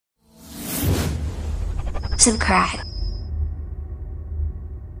Subscribe.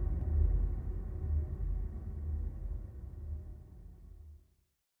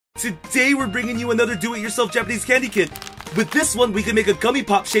 Today we're bringing you another do-it-yourself Japanese candy kit. With this one, we can make a gummy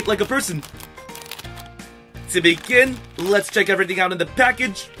pop shaped like a person. To begin, let's check everything out in the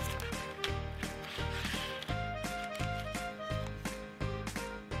package.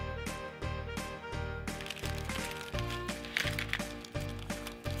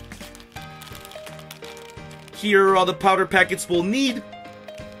 Here are all the powder packets we'll need.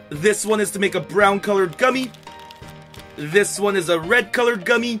 This one is to make a brown colored gummy. This one is a red colored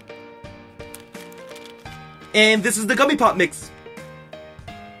gummy. And this is the gummy pop mix.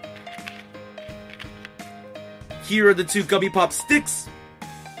 Here are the two gummy pop sticks.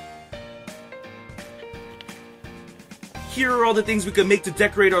 Here are all the things we can make to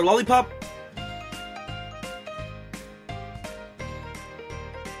decorate our lollipop.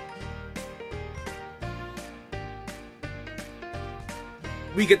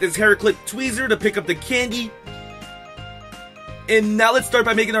 We get this hair clip tweezer to pick up the candy. And now let's start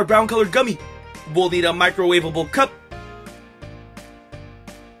by making our brown colored gummy. We'll need a microwavable cup.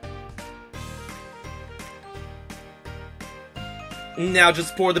 Now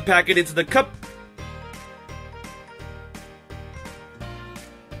just pour the packet into the cup.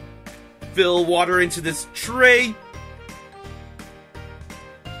 Fill water into this tray.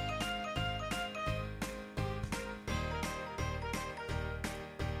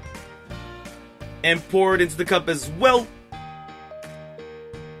 And pour it into the cup as well.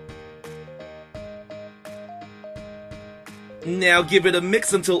 Now give it a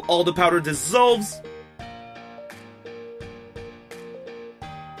mix until all the powder dissolves.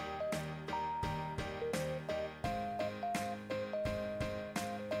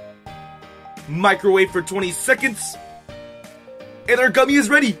 Microwave for 20 seconds. And our gummy is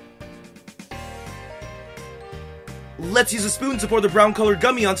ready. Let's use a spoon to pour the brown colored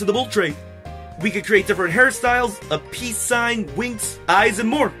gummy onto the mold tray. We could create different hairstyles, a peace sign, winks, eyes, and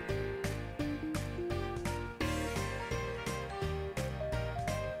more.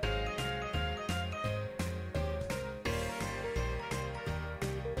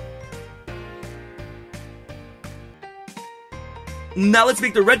 Now let's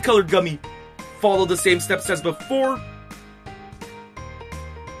make the red colored gummy. Follow the same steps as before.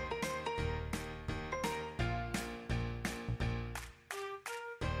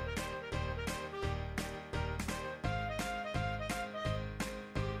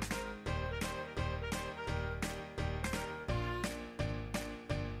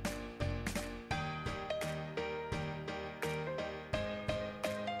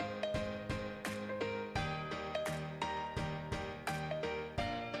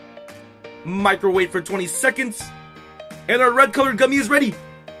 Microwave for 20 seconds. And our red colored gummy is ready.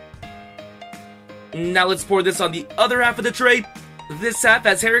 Now let's pour this on the other half of the tray. This half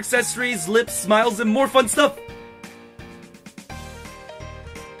has hair accessories, lips, smiles, and more fun stuff.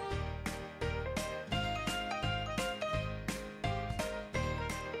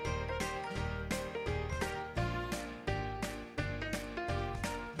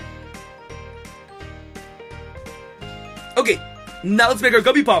 Okay, now let's make our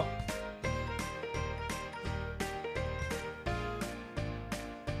gummy pop.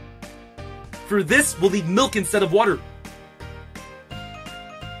 For this, we'll need milk instead of water.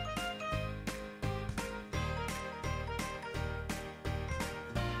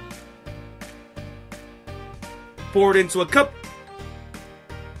 Pour it into a cup.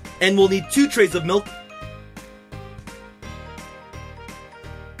 And we'll need 2 trays of milk.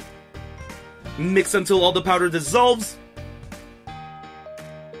 Mix until all the powder dissolves.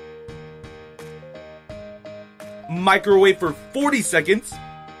 Microwave for 40 seconds.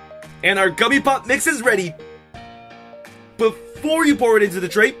 And our gummy pop mix is ready. Before you pour it into the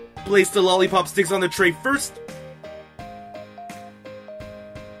tray, place the lollipop sticks on the tray first.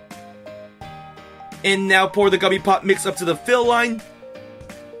 And now pour the gummy pop mix up to the fill line.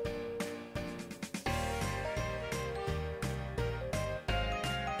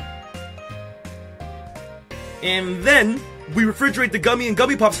 And then, we refrigerate the gummy and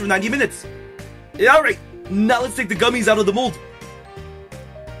gummy pops for 90 minutes. Alright, now let's take the gummies out of the mold.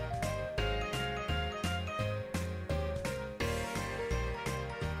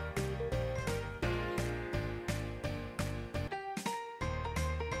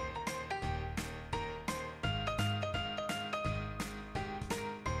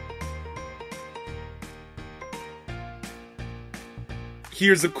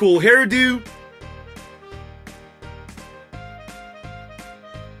 Here's a cool hairdo.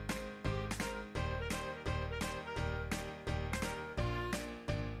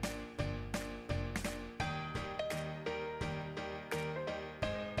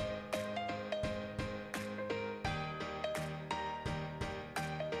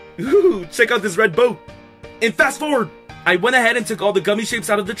 Ooh, check out this red bow. And fast forward, I went ahead and took all the gummy shapes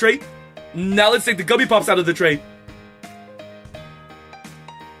out of the tray. Now let's take the gummy pops out of the tray.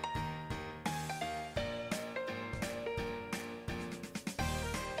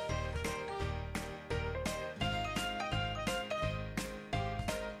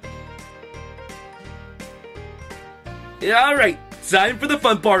 Alright, time for the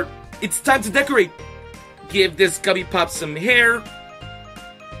fun part. It's time to decorate. Give this gummy pop some hair,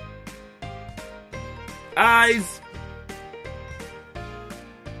 eyes,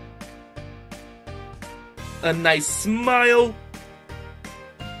 a nice smile,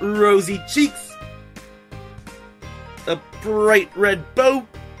 rosy cheeks, a bright red bow,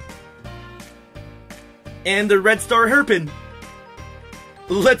 and a red star hairpin.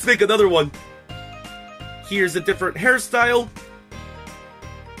 Let's make another one. Here's a different hairstyle.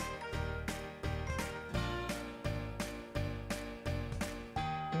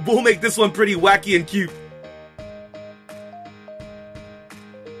 We'll make this one pretty wacky and cute.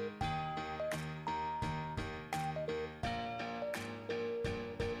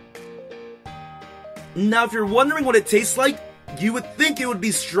 Now, if you're wondering what it tastes like, you would think it would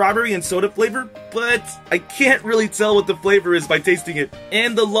be strawberry and soda flavor, but I can't really tell what the flavor is by tasting it.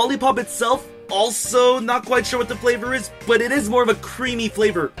 And the lollipop itself, also not quite sure what the flavor is, but it is more of a creamy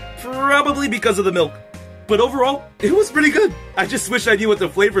flavor, probably because of the milk. But overall, it was pretty good. I just wish I knew what the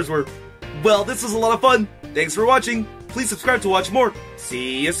flavors were. Well, this was a lot of fun. Thanks for watching. Please subscribe to watch more.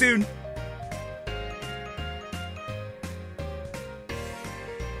 See you soon.